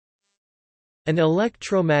An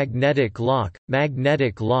electromagnetic lock,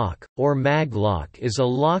 magnetic lock, or maglock is a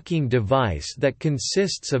locking device that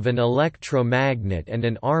consists of an electromagnet and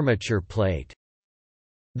an armature plate.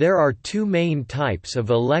 There are two main types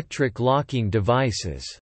of electric locking devices.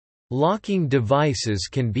 Locking devices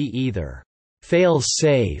can be either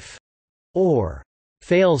fail-safe or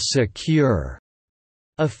fail-secure.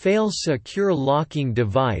 A fail-secure locking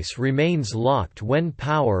device remains locked when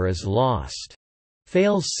power is lost.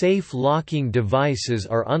 Fail-safe locking devices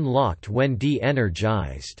are unlocked when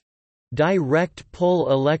de-energized. Direct pull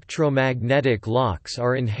electromagnetic locks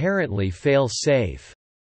are inherently fail-safe.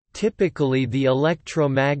 Typically the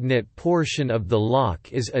electromagnet portion of the lock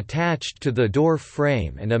is attached to the door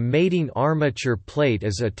frame and a mating armature plate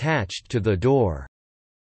is attached to the door.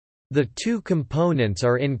 The two components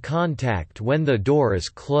are in contact when the door is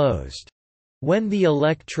closed. When the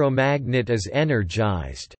electromagnet is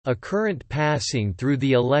energized, a current passing through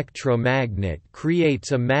the electromagnet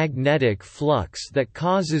creates a magnetic flux that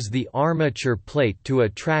causes the armature plate to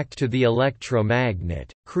attract to the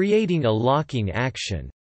electromagnet, creating a locking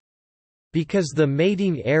action. Because the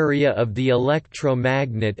mating area of the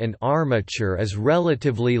electromagnet and armature is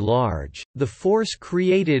relatively large, the force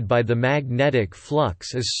created by the magnetic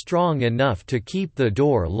flux is strong enough to keep the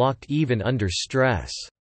door locked even under stress.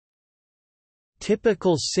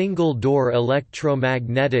 Typical single-door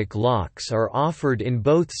electromagnetic locks are offered in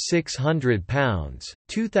both 600 pounds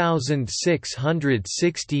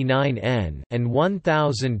 (2,669 N) and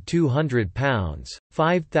 1,200 pounds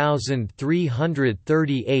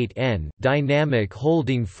 (5,338 N) dynamic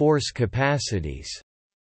holding force capacities.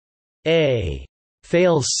 A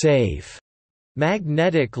fail-safe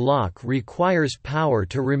magnetic lock requires power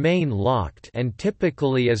to remain locked and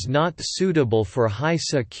typically is not suitable for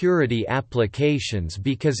high-security applications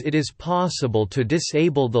because it is possible to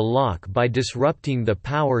disable the lock by disrupting the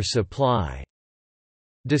power supply.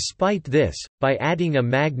 Despite this, by adding a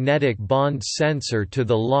magnetic bond sensor to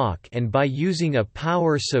the lock and by using a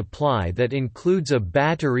power supply that includes a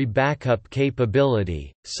battery backup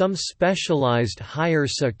capability, some specialized higher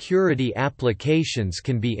security applications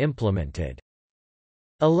can be implemented.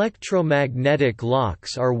 Electromagnetic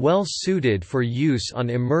locks are well suited for use on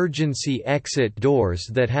emergency exit doors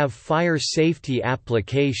that have fire safety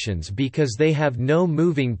applications because they have no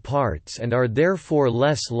moving parts and are therefore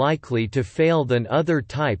less likely to fail than other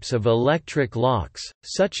types of electric locks,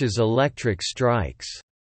 such as electric strikes.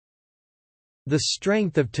 The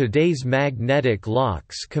strength of today's magnetic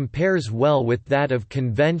locks compares well with that of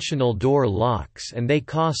conventional door locks and they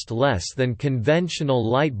cost less than conventional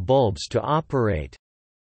light bulbs to operate.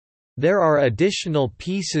 There are additional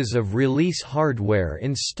pieces of release hardware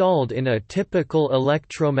installed in a typical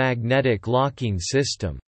electromagnetic locking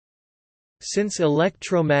system. Since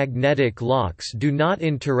electromagnetic locks do not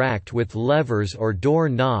interact with levers or door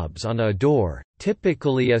knobs on a door,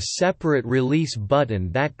 typically a separate release button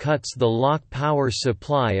that cuts the lock power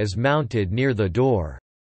supply is mounted near the door.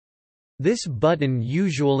 This button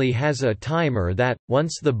usually has a timer that,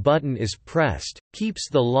 once the button is pressed, keeps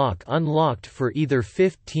the lock unlocked for either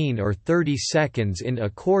 15 or 30 seconds in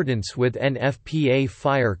accordance with NFPA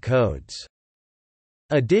fire codes.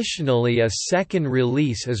 Additionally, a second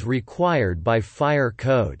release is required by fire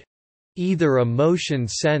code. Either a motion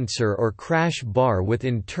sensor or crash bar with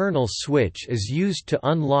internal switch is used to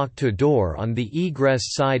unlock the door on the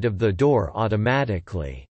egress side of the door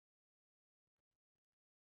automatically.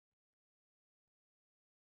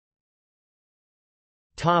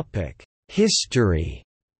 History.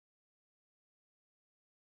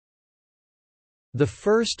 The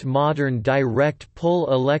first modern direct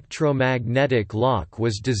pull electromagnetic lock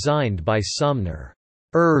was designed by Sumner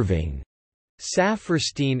Irving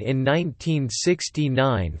Saperstein in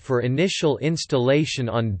 1969 for initial installation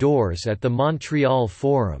on doors at the Montreal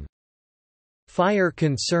Forum. Fire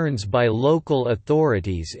concerns by local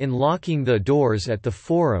authorities in locking the doors at the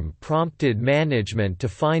Forum prompted management to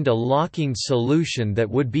find a locking solution that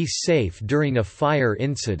would be safe during a fire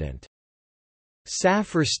incident.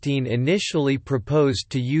 Saperstein initially proposed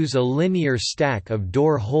to use a linear stack of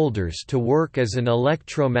door holders to work as an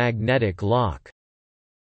electromagnetic lock.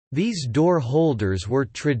 These door holders were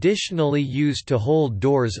traditionally used to hold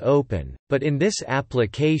doors open, but in this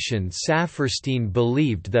application Saperstein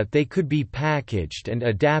believed that they could be packaged and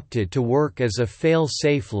adapted to work as a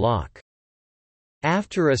fail-safe lock.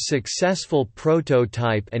 After a successful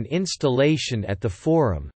prototype and installation at the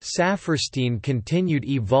Forum, Saperstein continued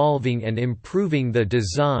evolving and improving the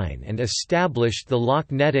design and established the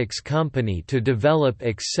Locknetics company to develop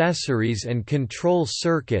accessories and control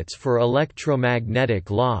circuits for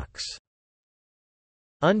electromagnetic locks.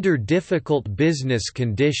 Under difficult business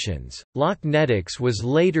conditions, Locknetics was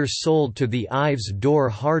later sold to the Ives Door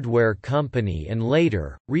Hardware Company and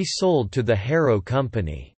later, resold to the Harrow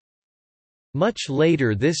Company. Much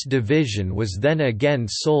later this division was then again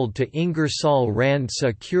sold to Ingersoll Rand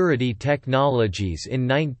Security Technologies in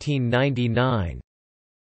 1999.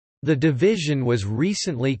 The division was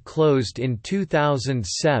recently closed in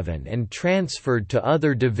 2007 and transferred to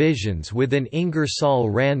other divisions within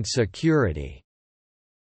Ingersoll Rand Security.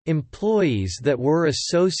 Employees that were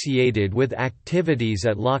associated with activities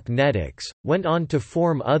at Locknetics, went on to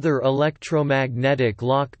form other electromagnetic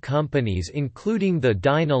lock companies including the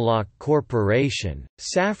Dynalock Corporation.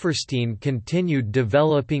 Saferstein continued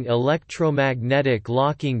developing electromagnetic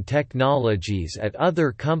locking technologies at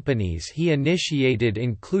other companies he initiated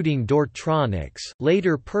including Doortronics,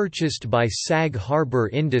 later purchased by Sag Harbor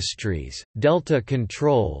Industries, Delta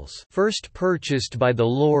Controls, first purchased by the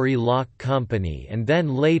Lorry Lock Company and then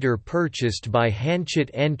later purchased by Hanchett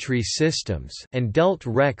Entry Systems, and Delt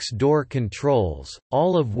Rex Door Controls,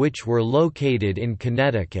 all of which were located in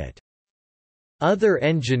Connecticut. Other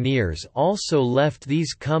engineers also left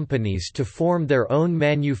these companies to form their own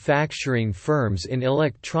manufacturing firms in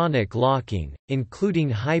electronic locking, including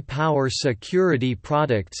High Power Security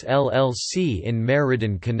Products LLC in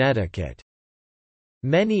Meriden, Connecticut.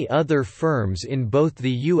 Many other firms in both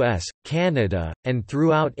the US, Canada, and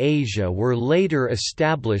throughout Asia were later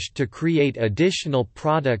established to create additional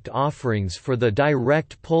product offerings for the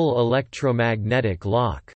direct pull electromagnetic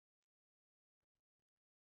lock.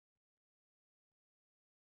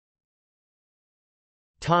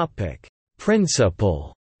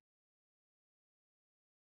 Principle.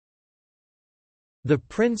 The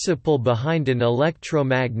principle behind an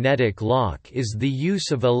electromagnetic lock is the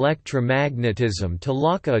use of electromagnetism to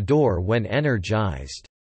lock a door when energized.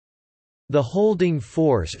 The holding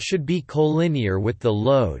force should be collinear with the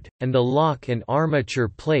load, and the lock and armature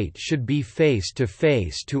plate should be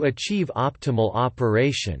face-to-face to achieve optimal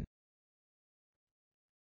operation.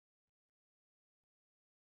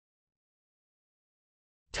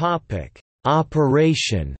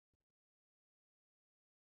 Operation.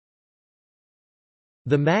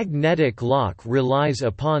 The magnetic lock relies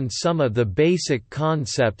upon some of the basic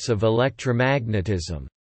concepts of electromagnetism.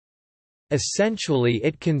 Essentially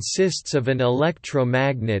it consists of an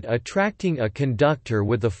electromagnet attracting a conductor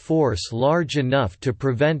with a force large enough to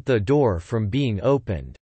prevent the door from being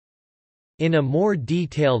opened. In a more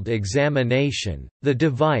detailed examination, the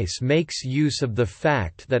device makes use of the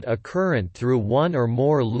fact that a current through one or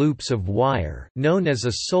more loops of wire, known as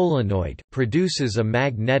a solenoid, produces a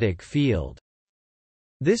magnetic field.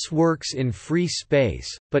 This works in free space,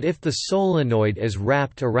 but if the solenoid is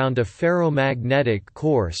wrapped around a ferromagnetic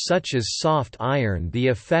core such as soft iron, the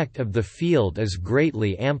effect of the field is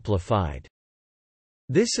greatly amplified.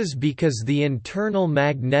 This is because the internal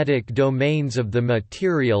magnetic domains of the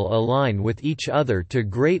material align with each other to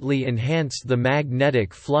greatly enhance the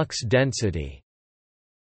magnetic flux density.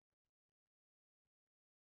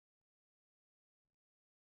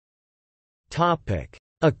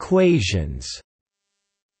 Equations.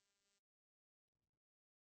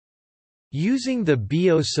 Using the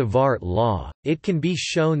Biot-Savart law, it can be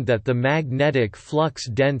shown that the magnetic flux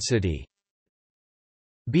density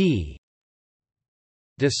B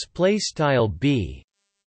B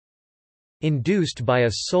induced by a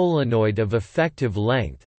solenoid of effective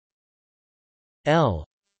length L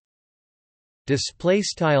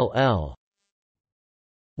L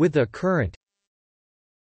with a current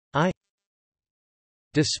I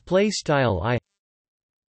I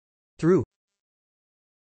through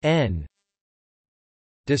N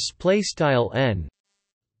N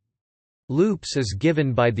loops is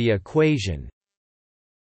given by the equation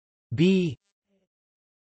B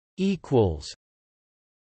equals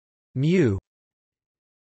mu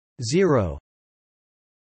 0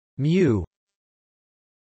 mu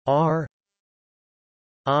r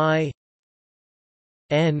I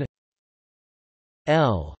n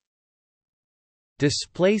L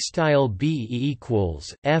display style B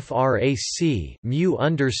equals frac mu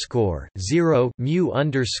underscore 0 mu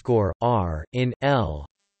underscore r in L.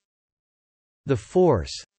 The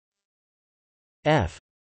force F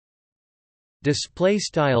display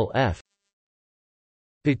style F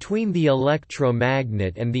between the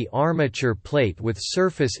electromagnet and the armature plate with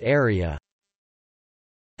surface area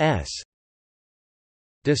S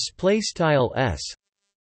display style S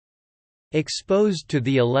exposed to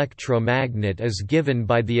the electromagnet is given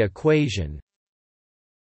by the equation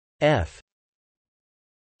F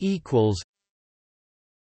equals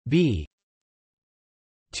B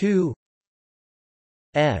 2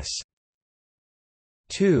 S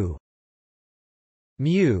 2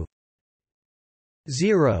 mu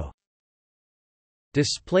 0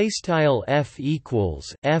 display style f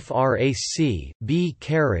equals frac b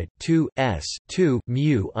caret 2 s 2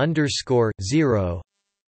 mu underscore 0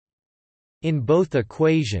 in both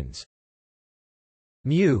equations.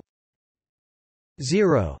 Mu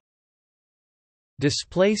 0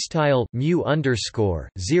 display style mu underscore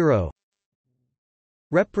 0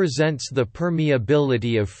 represents the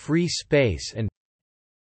permeability of free space, and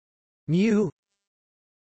mu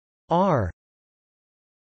r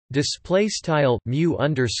display style mu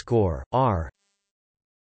underscore r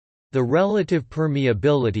the relative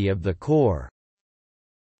permeability of the core.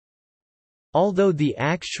 Although the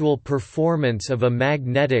actual performance of a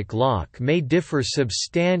magnetic lock may differ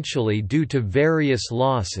substantially due to various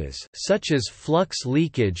losses such as flux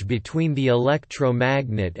leakage between the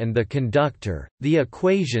electromagnet and the conductor, the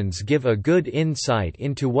equations give a good insight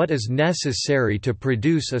into what is necessary to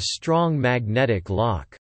produce a strong magnetic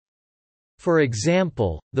lock. For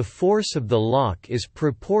example, the force of the lock is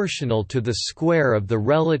proportional to the square of the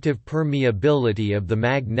relative permeability of the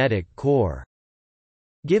magnetic core.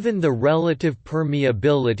 Given the relative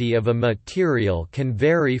permeability of a material can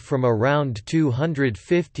vary from around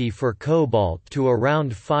 250 for cobalt to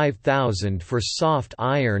around 5000 for soft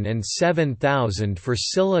iron and 7000 for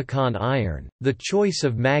silicon iron, the choice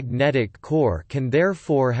of magnetic core can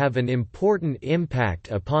therefore have an important impact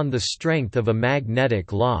upon the strength of a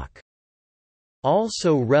magnetic lock.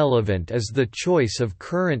 Also relevant is the choice of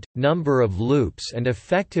current, number of loops and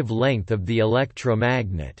effective length of the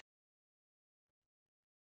electromagnet.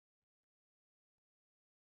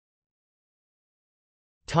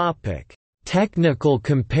 Technical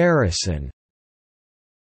comparison.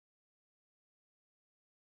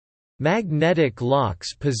 Magnetic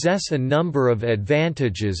locks possess a number of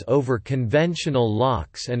advantages over conventional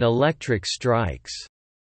locks and electric strikes.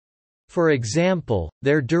 For example,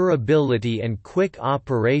 their durability and quick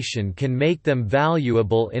operation can make them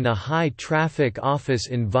valuable in a high-traffic office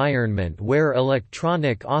environment where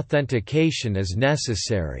electronic authentication is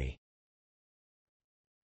necessary.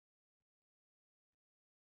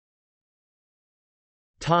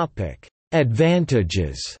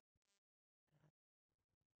 Advantages.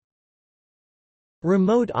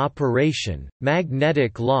 Remote operation –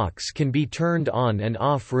 magnetic locks can be turned on and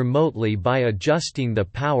off remotely by adjusting the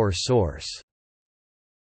power source.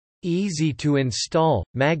 Easy to install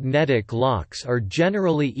 – magnetic locks are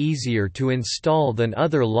generally easier to install than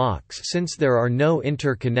other locks since there are no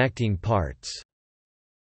interconnecting parts.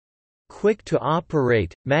 Quick to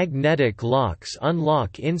operate – magnetic locks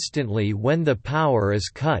unlock instantly when the power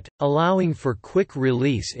is cut, allowing for quick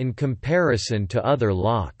release in comparison to other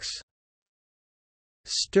locks.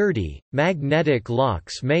 Sturdy – magnetic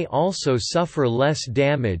locks may also suffer less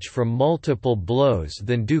damage from multiple blows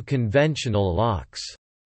than do conventional locks.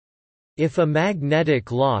 If a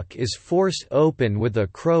magnetic lock is forced open with a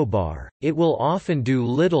crowbar, it will often do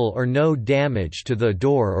little or no damage to the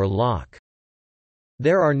door or lock.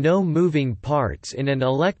 There are no moving parts in an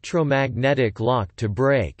electromagnetic lock to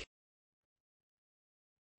break.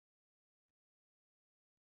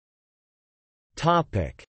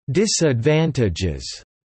 Disadvantages.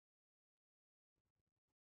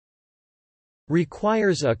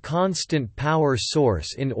 Requires a constant power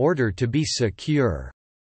source in order to be secure.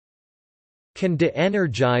 Can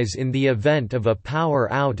de-energize in the event of a power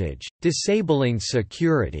outage, disabling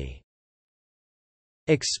security.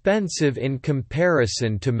 Expensive in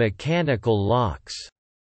comparison to mechanical locks.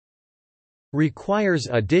 Requires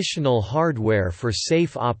additional hardware for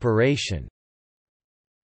safe operation.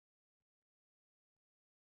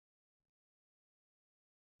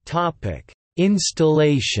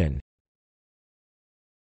 Installation.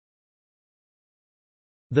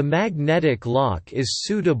 The magnetic lock is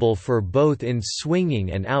suitable for both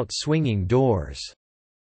in-swinging and out-swinging doors.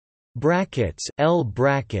 Brackets L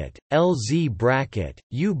bracket, LZ bracket,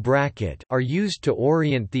 U bracket are used to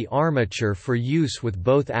orient the armature for use with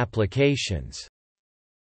both applications.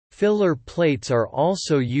 Filler plates are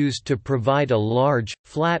also used to provide a large,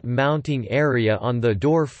 flat mounting area on the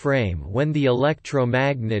door frame when the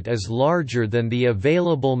electromagnet is larger than the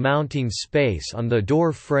available mounting space on the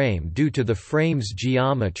door frame due to the frame's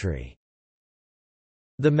geometry.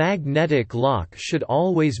 The magnetic lock should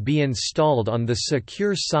always be installed on the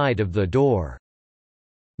secure side of the door.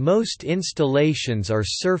 Most installations are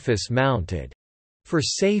surface-mounted. For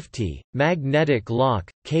safety, magnetic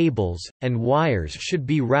lock, cables, and wires should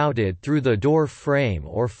be routed through the door frame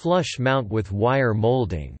or flush mount with wire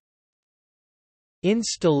molding.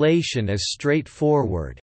 Installation is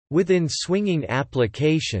straightforward. Within swinging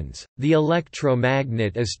applications, the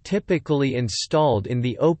electromagnet is typically installed in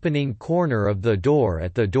the opening corner of the door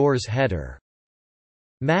at the door's header.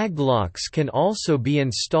 Maglocks can also be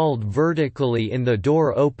installed vertically in the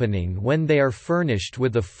door opening when they are furnished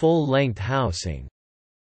with a full-length housing.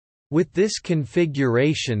 With this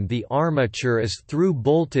configuration, the armature is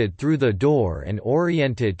through-bolted through the door and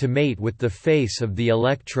oriented to mate with the face of the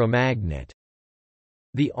electromagnet.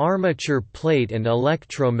 The armature plate and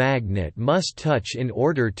electromagnet must touch in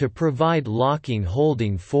order to provide locking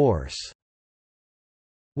holding force.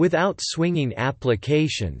 Without swinging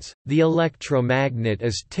applications, the electromagnet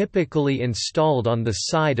is typically installed on the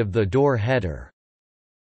side of the door header.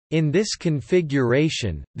 In this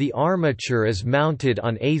configuration, the armature is mounted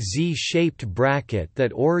on a Z-shaped bracket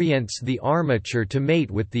that orients the armature to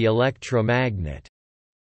mate with the electromagnet.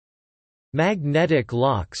 Magnetic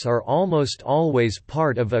locks are almost always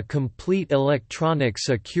part of a complete electronic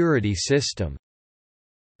security system.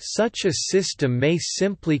 Such a system may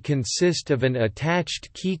simply consist of an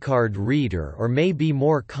attached keycard reader or may be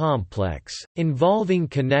more complex, involving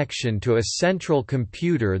connection to a central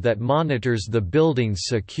computer that monitors the building's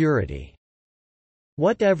security.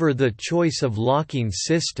 Whatever the choice of locking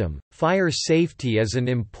system, fire safety is an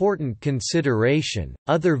important consideration.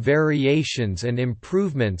 Other variations and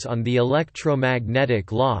improvements on the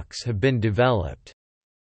electromagnetic locks have been developed.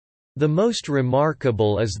 The most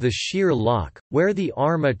remarkable is the shear lock, where the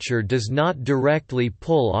armature does not directly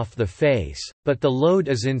pull off the face, but the load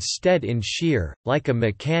is instead in shear, like a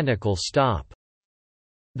mechanical stop.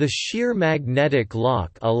 The shear magnetic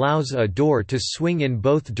lock allows a door to swing in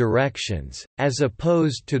both directions, as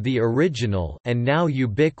opposed to the original and now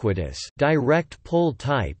ubiquitous direct pull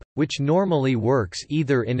type, which normally works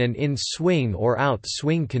either in an in-swing or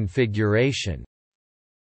out-swing configuration.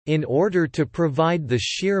 In order to provide the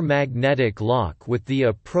shear magnetic lock with the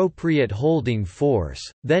appropriate holding force,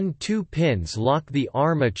 then two pins lock the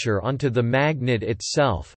armature onto the magnet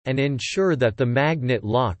itself, and ensure that the magnet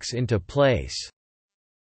locks into place.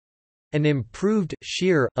 An improved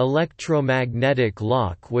shear electromagnetic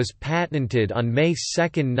lock was patented on May 2,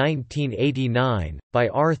 1989, by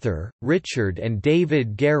Arthur, Richard and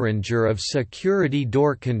David Geringer of Security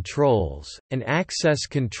Door Controls, an access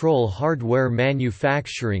control hardware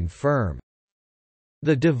manufacturing firm.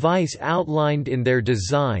 The device outlined in their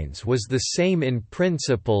designs was the same in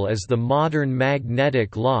principle as the modern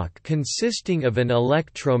magnetic lock, consisting of an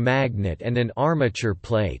electromagnet and an armature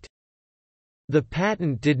plate. The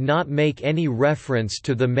patent did not make any reference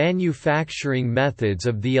to the manufacturing methods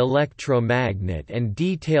of the electromagnet and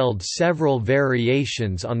detailed several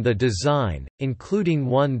variations on the design, including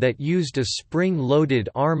one that used a spring-loaded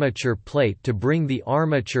armature plate to bring the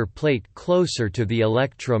armature plate closer to the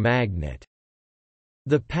electromagnet.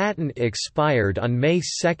 The patent expired on May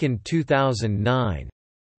 2, 2009.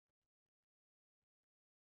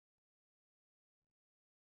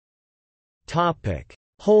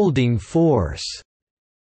 Holding force.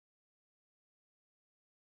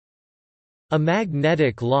 A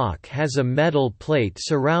magnetic lock has a metal plate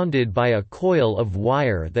surrounded by a coil of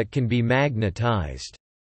wire that can be magnetized.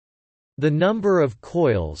 The number of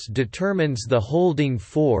coils determines the holding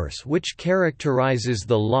force which characterizes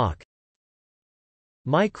the lock.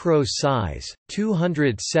 Micro size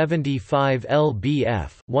 275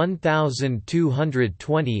 lbf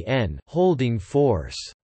 1220 N holding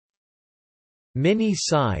force. Mini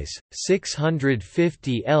size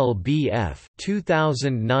 650 lbf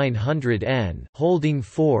 2900 N holding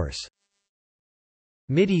force.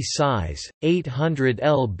 Midi size 800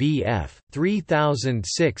 lbf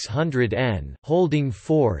 3600 N holding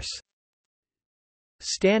force.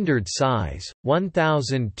 Standard size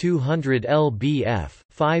 1200 lbf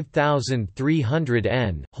 5300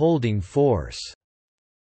 N holding force.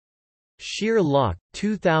 Shear lock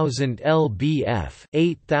 2000 lbf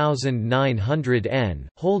 8900 N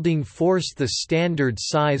holding force. The standard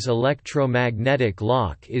size electromagnetic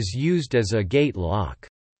lock is used as a gate lock.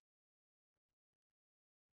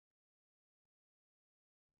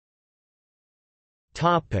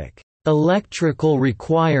 Topic: Electrical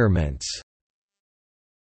requirements.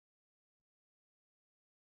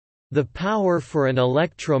 The power for an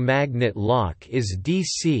electromagnet lock is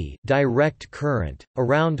DC direct current,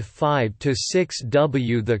 around 5 to 6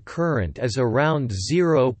 W. The current is around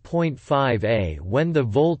 0.5 A when the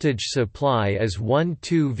voltage supply is 12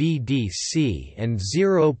 VDC and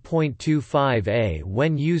 0.25 A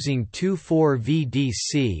when using 24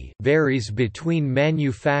 VDC. Varies between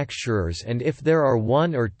manufacturers, and if there are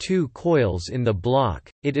one or two coils in the block,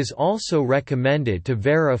 it is also recommended to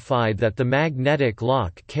verify that the magnetic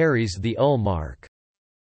lock carries the UL mark.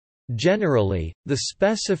 Generally, the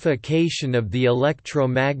specification of the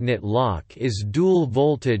electromagnet lock is dual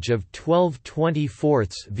voltage of 12/24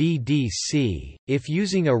 VDC. If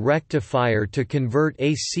using a rectifier to convert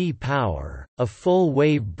AC power, a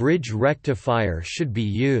full-wave bridge rectifier should be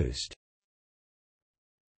used.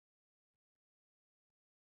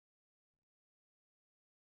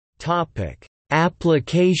 Topic: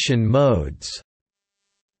 Application modes.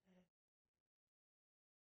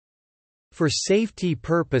 For safety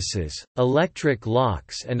purposes, electric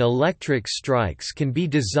locks and electric strikes can be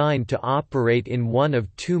designed to operate in one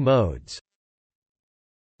of two modes.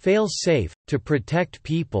 Fail-safe – to protect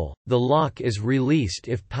people, the lock is released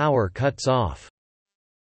if power cuts off.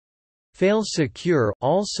 Fail-secure,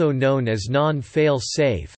 also known as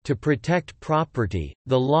non-fail-safe, to protect property,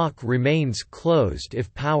 the lock remains closed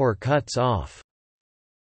if power cuts off.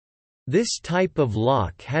 This type of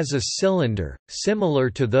lock has a cylinder, similar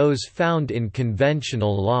to those found in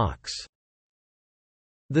conventional locks.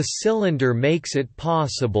 The cylinder makes it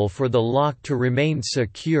possible for the lock to remain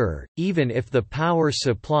secure, even if the power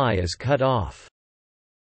supply is cut off.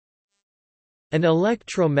 An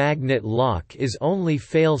electromagnet lock is only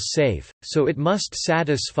fail-safe, so it must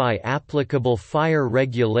satisfy applicable fire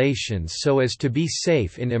regulations so as to be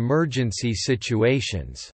safe in emergency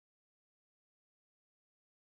situations.